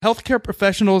Healthcare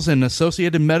professionals and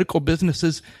associated medical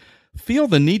businesses feel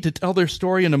the need to tell their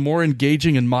story in a more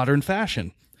engaging and modern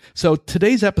fashion. So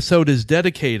today's episode is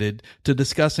dedicated to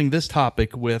discussing this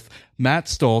topic with Matt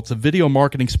Stoltz, a video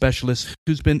marketing specialist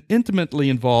who's been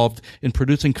intimately involved in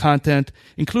producing content,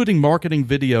 including marketing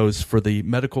videos for the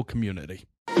medical community.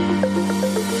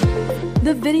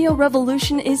 The video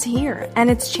revolution is here, and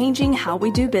it's changing how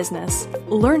we do business.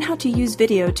 Learn how to use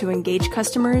video to engage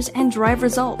customers and drive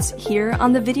results here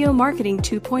on the Video Marketing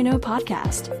 2.0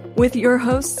 podcast with your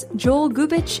hosts Joel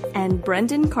Gubich and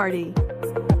Brendan Carty.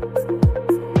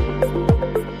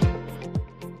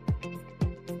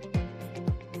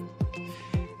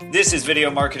 This is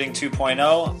Video Marketing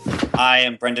 2.0. I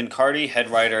am Brendan Carty, head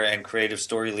writer and creative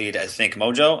story lead at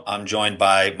ThinkMojo. I'm joined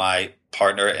by my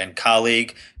partner and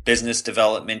colleague, business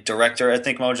development director at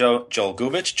ThinkMojo, Joel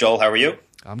Gubich. Joel, how are you?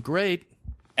 I'm great.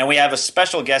 And we have a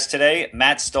special guest today,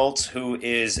 Matt Stoltz, who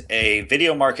is a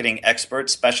video marketing expert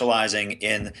specializing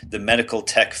in the medical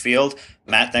tech field.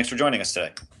 Matt, thanks for joining us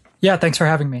today. Yeah, thanks for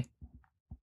having me.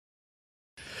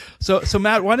 So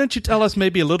Matt, why don't you tell us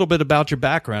maybe a little bit about your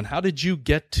background? How did you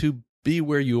get to be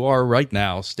where you are right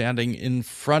now, standing in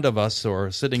front of us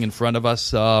or sitting in front of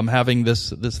us, having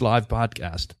this live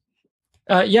podcast?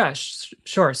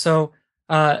 Sure. So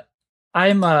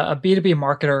I'm a B2B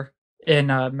marketer in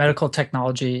medical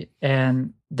technology,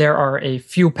 and there are a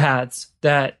few paths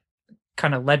that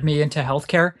kind of led me into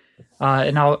healthcare,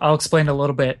 and I'll explain a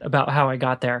little bit about how I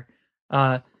got there.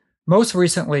 Most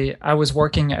recently, I was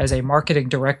working as a marketing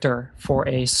director for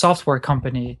a software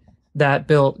company that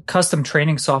built custom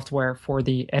training software for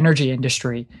the energy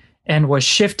industry and was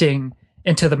shifting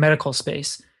into the medical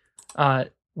space.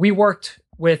 We worked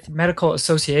with medical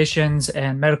associations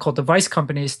and medical device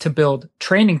companies to build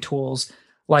training tools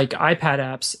like iPad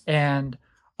apps and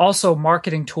also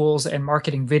marketing tools and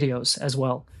marketing videos as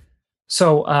well.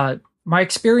 So my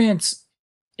experience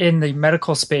in the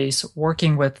medical space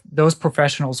working with those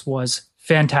professionals was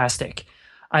fantastic.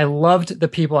 I loved the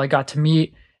people I got to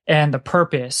meet and the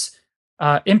purpose.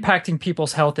 Impacting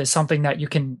people's health is something that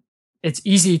it's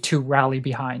easy to rally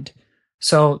behind.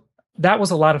 So that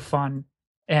was a lot of fun.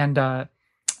 And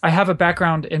I have a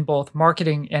background in both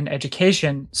marketing and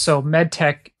education, so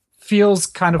medtech feels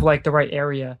kind of like the right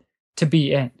area to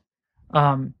be in.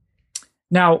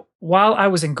 Now, while I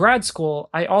was in grad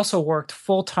school, I also worked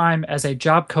full-time as a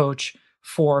job coach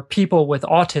for people with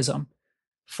autism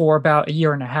for about a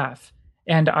year and a half.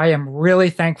 And I am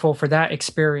really thankful for that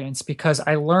experience because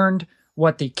I learned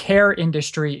what the care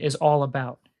industry is all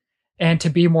about and to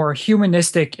be more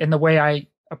humanistic in the way I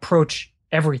approach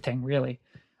everything, really.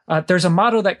 There's a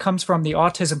motto that comes from the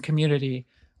autism community,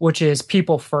 which is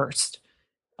people first.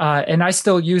 And I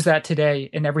still use that today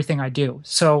in everything I do.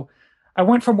 So I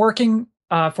went from working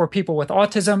for people with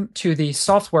autism to the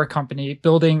software company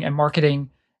building and marketing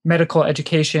medical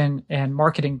education and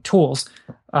marketing tools.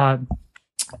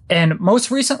 And most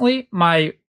recently,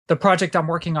 the project I'm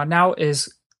working on now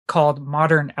is called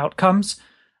Modern Outcomes.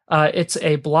 It's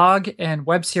a blog and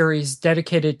web series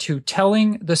dedicated to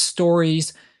telling the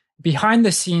stories behind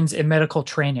the scenes in medical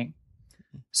training.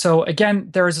 So again,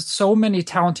 there's so many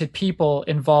talented people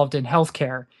involved in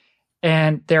healthcare,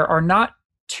 and there are not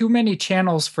too many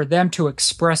channels for them to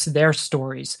express their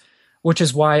stories, which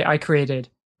is why I created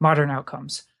Modern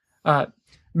Outcomes.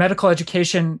 Medical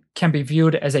education can be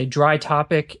viewed as a dry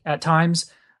topic at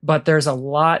times, but there's a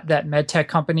lot that medtech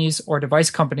companies or device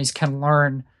companies can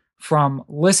learn from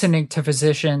listening to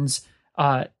physicians,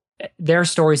 their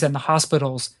stories, and the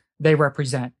hospitals they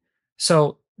represent.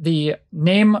 So the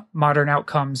name Modern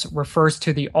Outcomes refers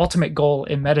to the ultimate goal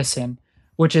in medicine,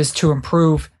 which is to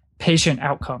improve patient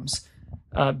outcomes.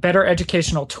 Better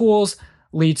educational tools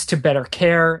leads to better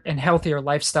care and healthier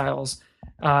lifestyles,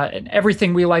 and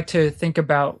everything we like to think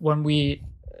about when we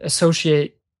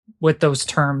associate with those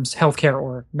terms, healthcare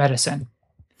or medicine.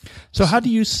 So how do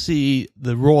you see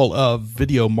the role of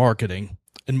video marketing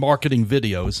and marketing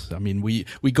videos? I mean, we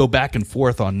go back and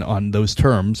forth on those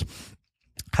terms.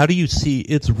 How do you see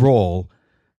its role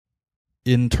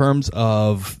in terms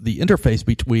of the interface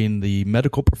between the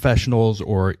medical professionals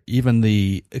or even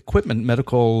the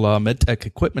medical medtech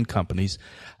equipment companies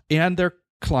and their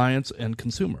clients and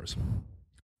consumers?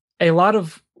 A lot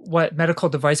of what medical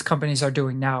device companies are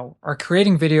doing now are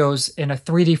creating videos in a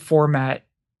 3D format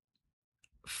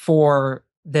for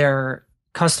their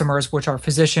customers, which are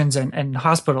physicians and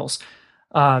hospitals.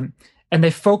 And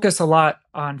they focus a lot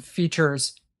on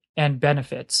features and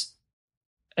benefits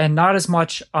and not as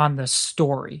much on the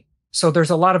story. So there's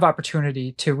a lot of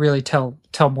opportunity to really tell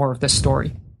more of this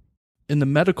story. In the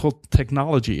medical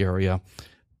technology area,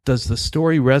 does the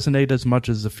story resonate as much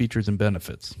as the features and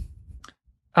benefits?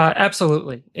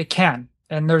 Absolutely, it can,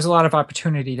 and there's a lot of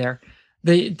opportunity there.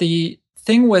 The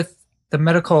thing with the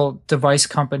medical device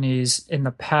companies in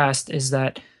the past is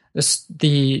that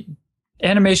the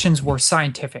animations were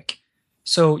scientific,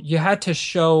 so you had to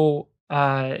show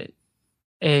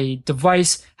a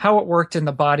device, how it worked in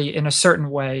the body in a certain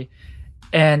way,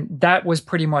 and that was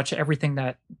pretty much everything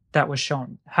that was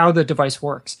shown, how the device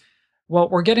works. Well,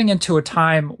 we're getting into a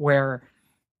time where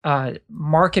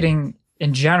marketing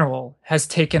in general has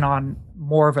taken on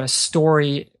more of a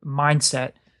story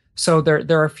mindset. So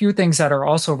there are a few things that are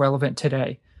also relevant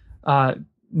today,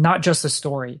 not just the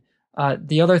story.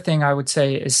 The other thing I would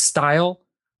say is style.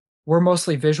 We're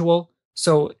mostly visual.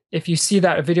 So if you see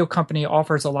that a video company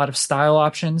offers a lot of style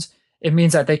options, it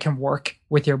means that they can work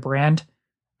with your brand.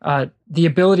 The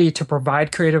ability to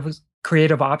provide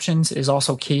creative options is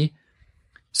also key.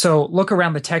 So look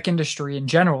around the tech industry in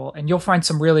general, and you'll find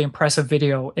some really impressive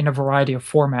video in a variety of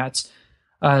formats.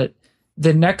 The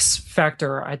next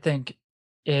factor, I think,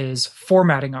 is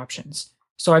formatting options.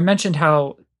 So I mentioned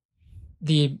how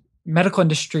the medical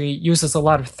industry uses a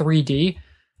lot of 3D.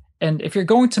 And if you're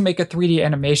going to make a 3D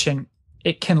animation,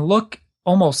 it can look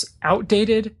almost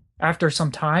outdated after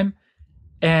some time.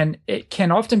 And it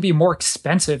can often be more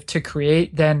expensive to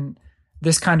create than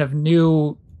this kind of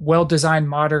new, well-designed,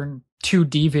 modern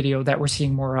 2D video that we're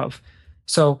seeing more of.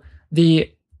 So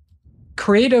the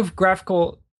creative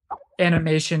graphical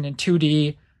animation in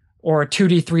 2D or a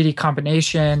 2D 3D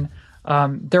combination,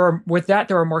 there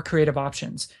are more creative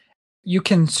options. You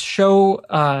can show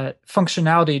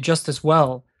functionality just as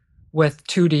well with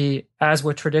 2D as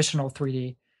with traditional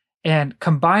 3D, and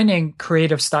combining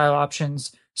creative style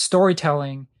options,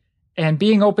 storytelling, and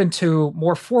being open to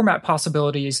more format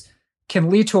possibilities can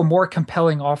lead to a more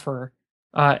compelling offer.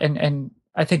 And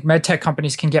I think medtech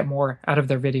companies can get more out of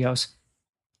their videos.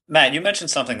 Matt, you mentioned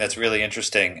something that's really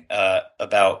interesting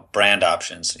about brand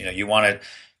options. You wanted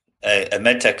a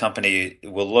medtech company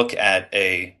will look at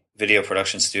a video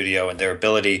production studio and their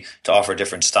ability to offer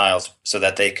different styles so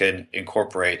that they could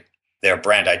incorporate their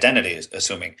brand identity,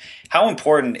 assuming. How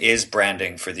important is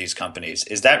branding for these companies?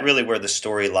 Is that really where the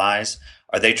story lies?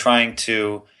 Are they trying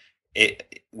to,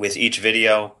 with each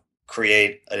video,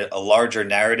 create a larger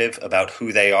narrative about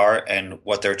who they are and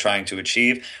what they're trying to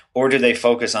achieve? Or do they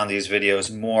focus on these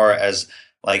videos more as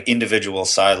like individual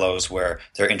silos where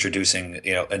they're introducing,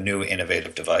 a new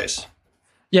innovative device?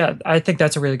 Yeah, I think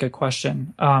that's a really good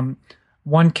question.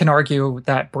 One can argue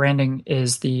that branding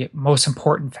is the most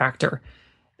important factor.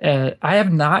 I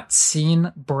have not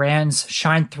seen brands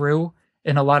shine through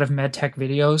in a lot of medtech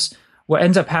videos. What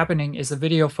ends up happening is the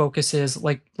video focuses,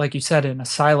 like you said, in a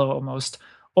silo almost,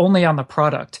 only on the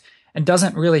product and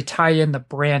doesn't really tie in the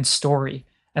brand story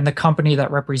and the company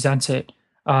that represents it,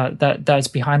 that's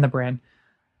behind the brand.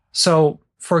 So,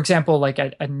 for example, like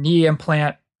a knee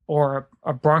implant or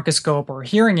a bronchoscope or a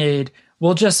hearing aid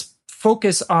will just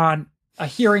focus on a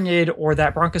hearing aid or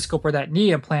that bronchoscope or that knee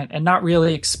implant and not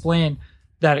really explain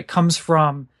that it comes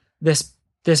from this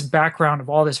background of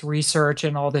all this research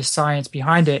and all this science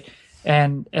behind it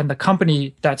and the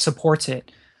company that supports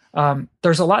it.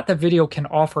 There's a lot that video can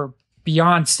offer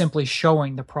beyond simply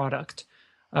showing the product.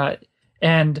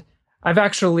 And I've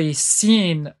actually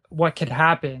seen what could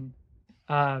happen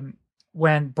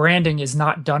when branding is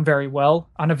not done very well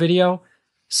on a video.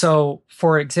 So,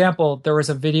 for example, there was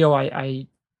a video I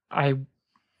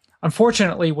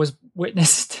unfortunately was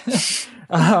witnessed,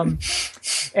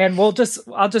 and I'll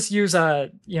just use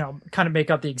kind of make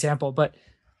up the example, but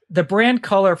the brand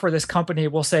color for this company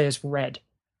we'll say is red,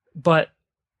 but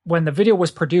when the video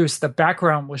was produced, the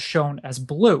background was shown as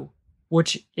blue,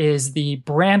 which is the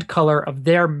brand color of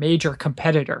their major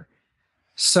competitor.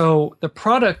 So the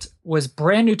product was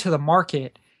brand new to the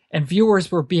market, and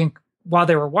while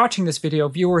they were watching this video,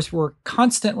 viewers were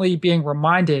constantly being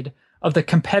reminded of the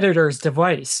competitor's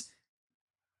device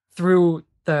through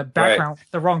the background, right,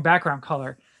 the wrong background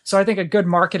color. So I think a good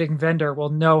marketing vendor will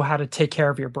know how to take care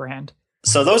of your brand.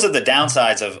 So those are the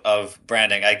downsides of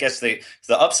branding. I guess the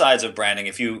upsides of branding,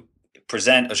 if you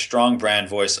present a strong brand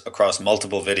voice across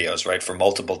multiple videos, right, for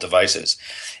multiple devices,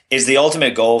 is the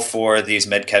ultimate goal for these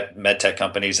medtech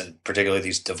companies, and particularly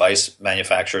these device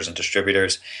manufacturers and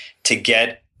distributors, to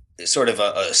get sort of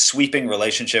a sweeping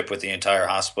relationship with the entire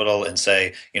hospital and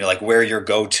say, like, we're your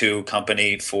go-to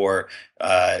company for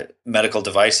medical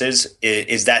devices.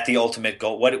 Is that the ultimate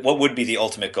goal? What would be the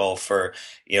ultimate goal for,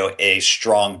 a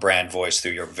strong brand voice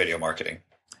through your video marketing?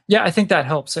 Yeah, I think that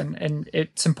helps. And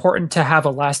it's important to have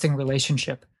a lasting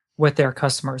relationship with their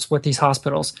customers, with these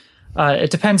hospitals.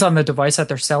 It depends on the device that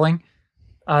they're selling.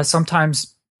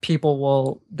 Sometimes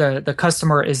the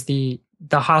customer is the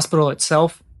hospital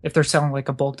itself, if they're selling like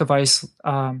a bulk device,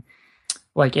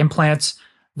 like implants,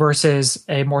 versus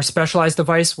a more specialized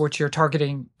device, which you're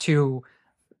targeting to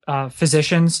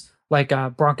physicians, like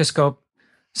a bronchoscope,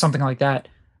 something like that.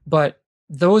 But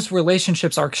those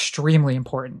relationships are extremely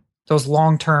important, those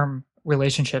long-term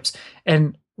relationships.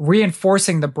 And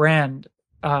reinforcing the brand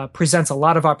presents a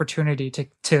lot of opportunity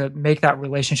to make that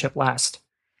relationship last.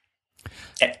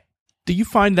 Do you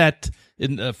find that,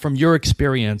 from your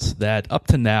experience, that up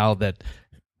to now that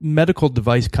medical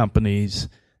device companies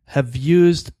have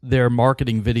used their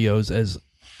marketing videos as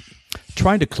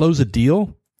trying to close a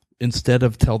deal instead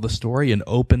of tell the story and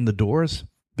open the doors?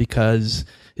 Because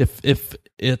if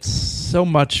it's so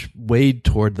much weighed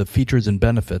toward the features and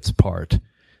benefits part,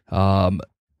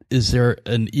 is there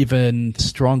an even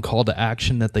strong call to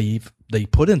action that they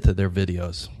put into their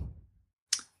videos?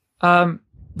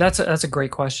 That's a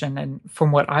great question. And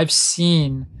from what I've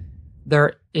seen,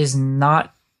 there is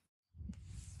not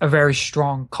a very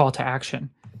strong call to action.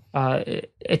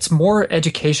 It's more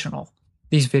educational,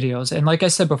 these videos. And like I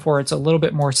said before, it's a little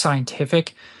bit more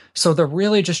scientific. So they're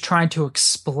really just trying to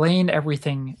explain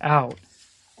everything out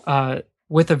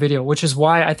with a video, which is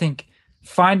why I think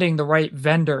finding the right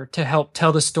vendor to help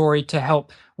tell the story, to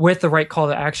help with the right call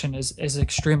to action is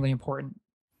extremely important.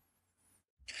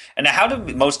 And how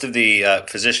do most of the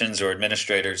physicians or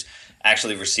administrators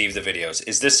actually receive the videos?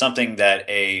 Is this something that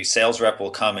a sales rep will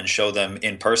come and show them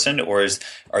in person, or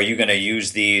are you going to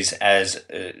use these as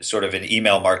sort of an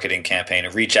email marketing campaign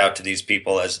and reach out to these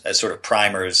people as sort of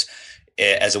primers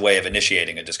as a way of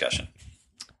initiating a discussion?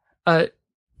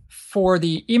 For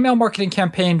the email marketing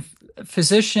campaign,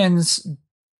 physicians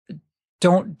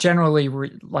don't generally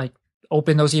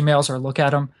open those emails or look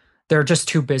at them. They're just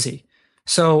too busy.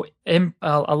 So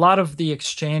a lot of the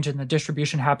exchange and the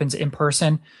distribution happens in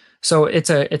person. So it's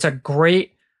a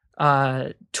great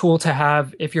tool to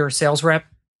have if you're a sales rep.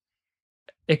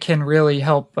 It can really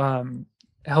help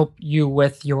you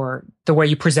with the way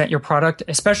you present your product,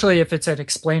 especially if it's an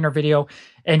explainer video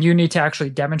and you need to actually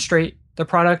demonstrate the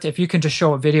product. If you can just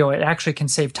show a video, it actually can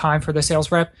save time for the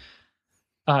sales rep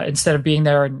instead of being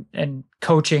there and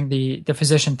coaching the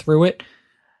physician through it.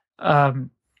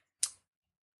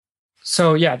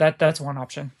 So yeah, that's one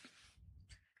option.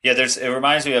 Yeah, it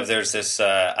reminds me of there's this.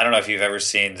 I don't know if you've ever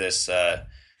seen this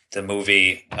the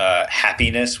movie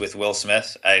Happiness with Will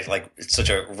Smith. It's such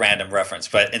a random reference,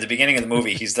 but in the beginning of the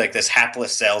movie, he's like this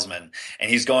hapless salesman,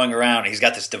 and he's going around. And he's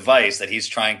got this device that he's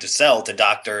trying to sell to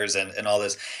doctors and all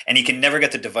this, and he can never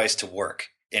get the device to work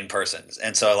in person.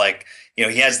 And so,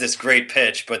 he has this great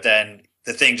pitch, but then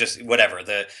the thing just whatever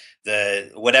the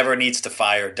whatever needs to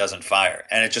fire doesn't fire.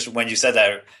 And it just, when you said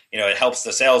that, it helps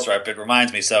the sales rep. It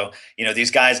reminds me. So, these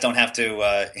guys don't have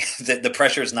to, the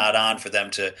pressure is not on for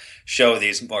them to show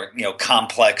these more,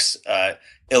 complex,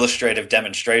 illustrative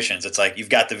demonstrations. It's like, you've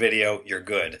got the video, you're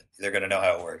good. They're going to know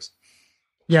how it works.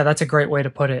 Yeah, that's a great way to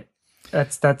put it.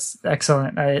 That's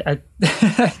excellent.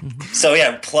 So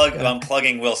yeah, I'm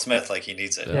plugging Will Smith like he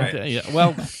needs it. Right? Yeah.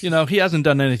 Well, he hasn't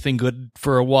done anything good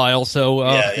for a while. So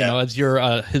as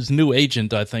you're his new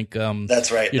agent, I think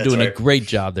that's right. You're doing a great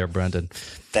job there, Brendan.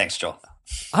 Thanks, Joel.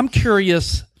 I'm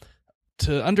curious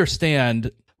to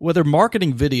understand whether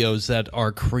marketing videos that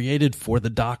are created for the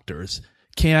doctors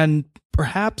can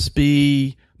perhaps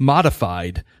be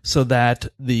modified so that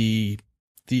the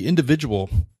individual,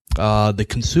 the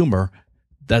consumer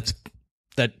that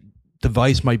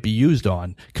device might be used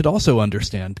on could also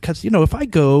understand. Because, if I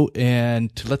go and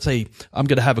let's say I'm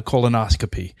going to have a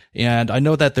colonoscopy, and I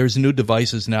know that there's new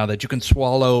devices now that you can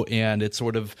swallow and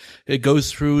it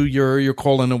goes through your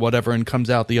colon or whatever and comes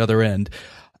out the other end.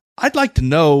 I'd like to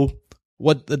know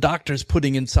what the doctor's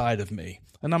putting inside of me.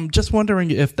 And I'm just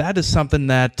wondering if that is something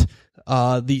that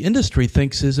the industry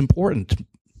thinks is important.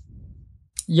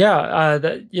 Yeah,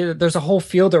 there's a whole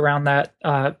field around that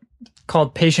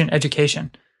called patient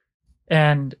education,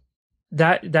 and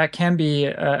that can be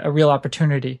a real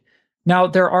opportunity. Now,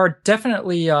 there are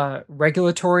definitely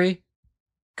regulatory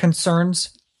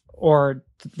concerns or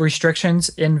restrictions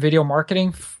in video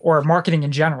marketing or marketing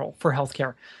in general for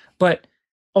healthcare, but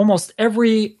almost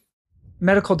every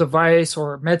medical device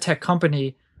or med tech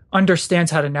company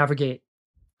understands how to navigate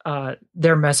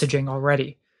their messaging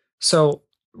already. So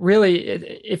really,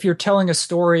 if you're telling a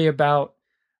story about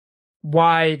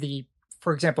why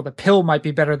for example, the pill might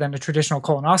be better than a traditional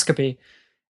colonoscopy,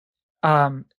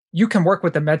 you can work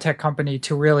with the medtech company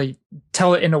to really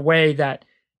tell it in a way that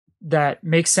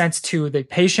makes sense to the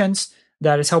patients,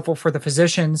 that is helpful for the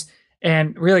physicians,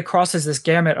 and really crosses this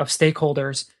gamut of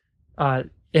stakeholders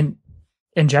in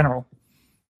general.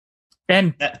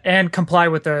 and comply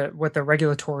with the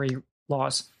regulatory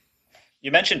laws. You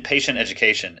mentioned patient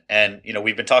education, and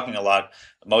we've been talking a lot,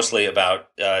 mostly about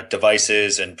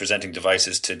devices and presenting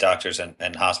devices to doctors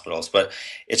and hospitals. But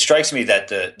it strikes me that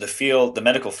the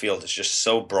medical field is just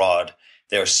so broad.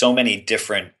 There are so many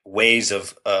different ways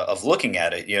of looking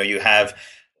at it. You have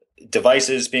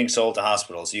devices being sold to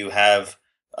hospitals. You have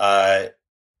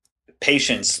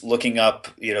patients looking up,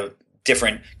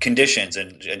 different conditions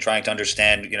and trying to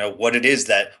understand, what is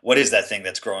that thing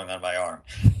that's growing on my arm.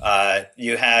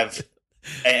 You have.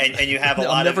 And you have a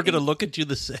lot. I'm never going to look at you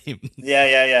the same.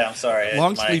 Yeah. I'm sorry.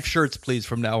 Long sleeve shirts, please,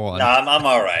 from now on. No, I'm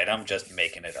all right. I'm just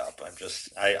making it up.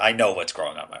 I know what's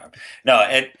growing on my arm. No,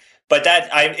 but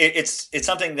it's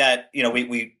something that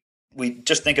we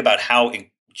just think about how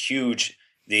huge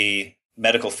the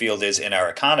medical field is in our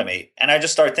economy, and I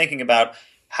just start thinking about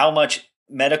how much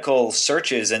medical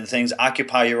searches and things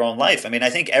occupy your own life. I mean, I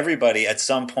think everybody at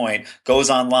some point goes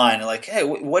online and like, hey,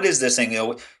 what is this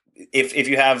thing? If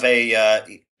you have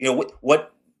a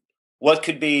what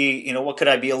could be what could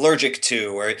I be allergic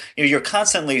to, or you're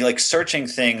constantly like searching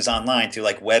things online through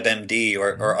like WebMD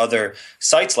or other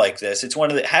sites like this.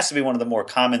 It has to be one of the more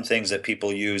common things that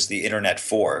people use the internet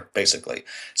for, basically.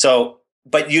 So,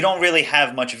 but you don't really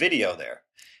have much video there.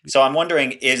 So I'm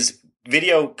wondering,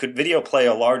 could video play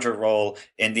a larger role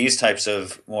in these types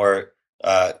of more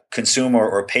consumer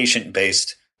or patient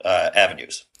based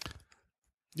avenues?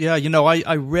 Yeah,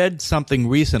 I read something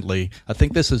recently. I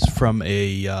think this is from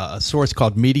a source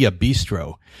called Media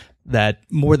Bistro, that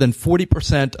more than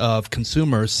 40% of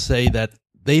consumers say that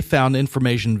they found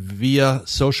information via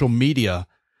social media.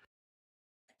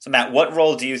 So, Matt, what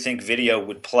role do you think video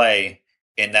would play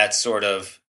in that sort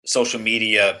of social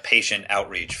media patient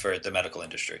outreach for the medical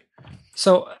industry?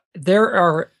 So there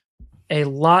are a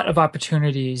lot of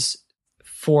opportunities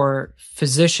for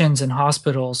physicians and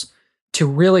hospitals to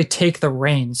really take the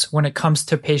reins when it comes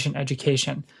to patient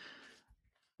education.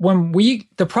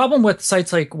 The problem with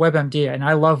sites like WebMD, and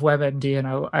I love WebMD, and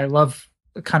I love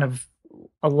kind of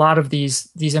a lot of these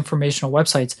informational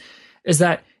websites, is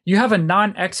that you have a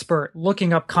non-expert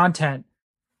looking up content.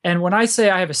 And when I say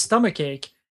I have a stomach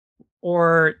ache,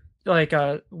 or like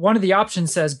one of the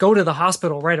options says, go to the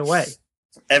hospital right away.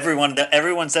 Everyone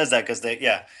says that because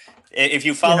if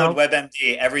you followed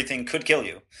WebMD, everything could kill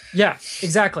you. Yeah,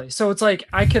 exactly. So it's like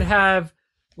I could have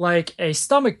like a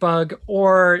stomach bug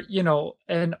or,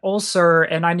 an ulcer,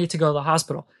 and I need to go to the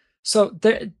hospital. So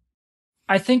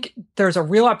I think there's a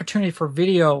real opportunity for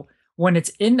video when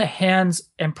it's in the hands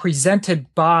and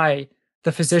presented by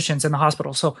the physicians in the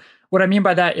hospital. So what I mean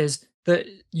by that is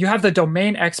you have the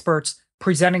domain experts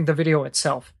presenting the video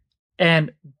itself.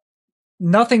 And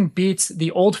nothing beats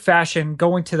the old-fashioned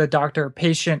going to the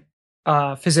doctor-patient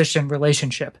physician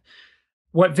relationship.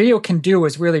 What video can do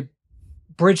is really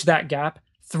bridge that gap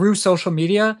through social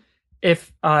media.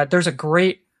 If there's a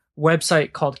great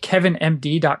website called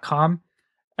kevinmd.com,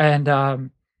 and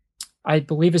I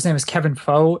believe his name is Kevin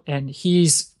Foe, and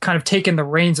he's kind of taken the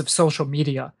reins of social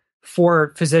media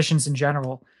for physicians in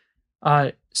general.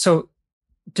 So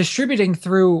distributing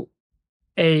through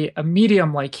a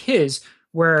medium like his,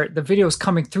 where the video is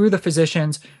coming through the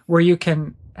physicians, where you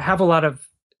can have a lot of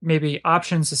maybe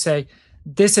options to say,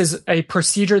 this is a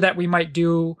procedure that we might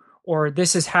do, or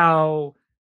this is how,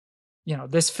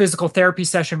 this physical therapy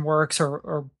session works,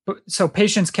 or so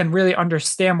patients can really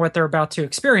understand what they're about to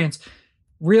experience,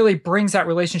 really brings that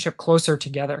relationship closer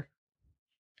together.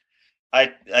 I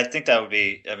think that would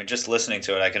be, just listening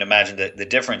to it, I can imagine the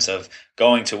difference of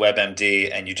going to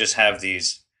WebMD and you just have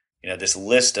these, this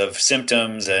list of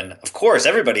symptoms. And of course,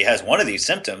 everybody has one of these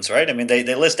symptoms, right?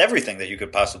 They list everything that you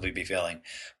could possibly be feeling,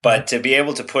 but to be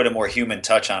able to put a more human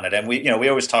touch on it. And we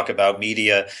always talk about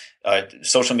media,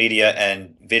 social media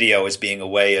and video as being a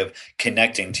way of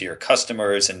connecting to your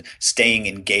customers and staying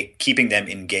engaged, keeping them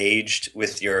engaged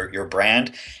with your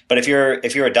brand. But if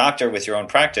you're a doctor with your own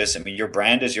practice, your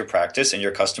brand is your practice and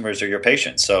your customers are your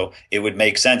patients. So it would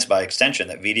make sense by extension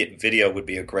that video would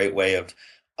be a great way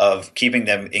of keeping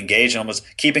them engaged and almost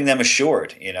keeping them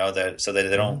assured, so that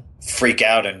they don't freak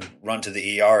out and run to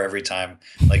the ER every time,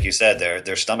 like you said,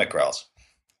 their stomach growls.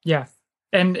 Yeah.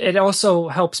 And it also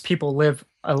helps people live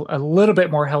a little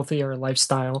bit more healthier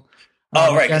lifestyle.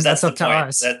 Oh, right. Because that's up to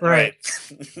us. Right.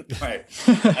 Right.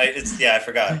 I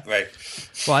forgot. Right.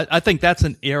 Well, I think that's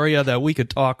an area that we could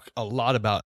talk a lot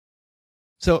about.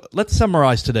 So let's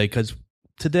summarize today, because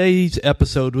today's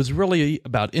episode was really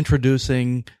about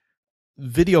introducing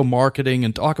video marketing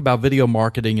and talk about video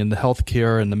marketing in the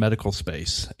healthcare and the medical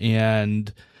space.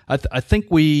 And I think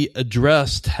we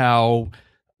addressed how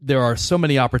there are so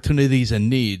many opportunities and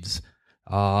needs.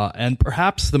 And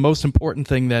perhaps the most important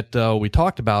thing that we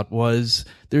talked about was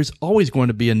there's always going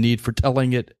to be a need for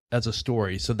telling it as a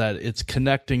story so that it's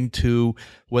connecting to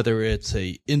whether it's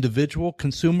a individual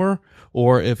consumer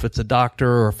or if it's a doctor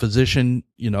or a physician,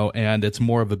 and it's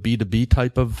more of a B2B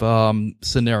type of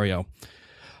scenario.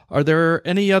 Are there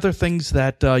any other things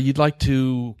that you'd like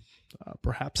to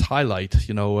perhaps highlight,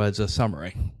 as a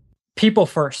summary? People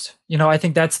first. I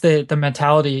think that's the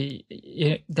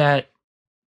mentality that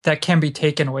can be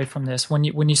taken away from this. When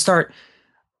you start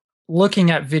looking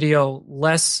at video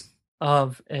less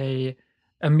of a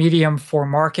medium for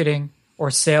marketing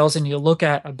or sales, and you look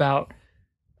at about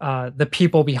the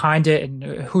people behind it and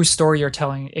whose story you're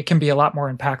telling, it can be a lot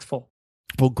more impactful.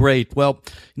 Well, great. Well,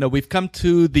 we've come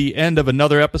to the end of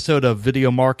another episode of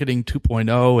Video Marketing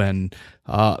 2.0, and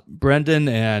Brendan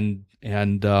and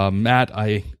Matt,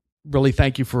 I really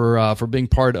thank you for being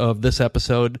part of this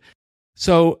episode.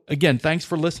 So again, thanks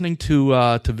for listening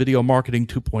to Video Marketing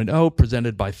 2.0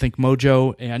 presented by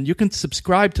ThinkMojo, and you can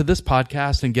subscribe to this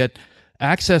podcast and get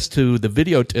access to the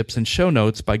video tips and show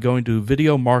notes by going to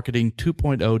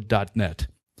videomarketing2.0.net.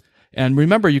 And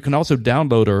remember, you can also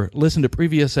download or listen to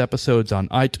previous episodes on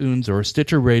iTunes or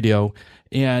Stitcher Radio.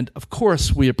 And of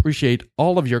course, we appreciate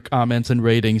all of your comments and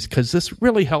ratings because this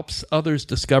really helps others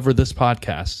discover this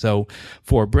podcast. So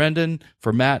for Brendan,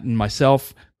 for Matt, and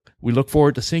myself, we look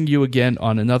forward to seeing you again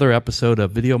on another episode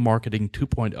of Video Marketing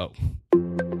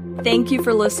 2.0. Thank you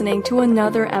for listening to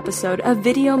another episode of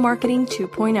Video Marketing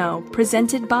 2.0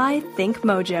 presented by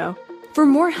ThinkMojo. For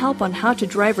more help on how to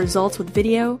drive results with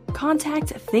video, contact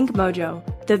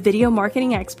ThinkMojo, the video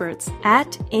marketing experts,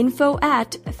 at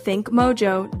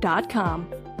info@thinkmojo.com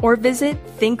or visit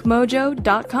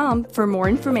thinkmojo.com for more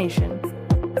information.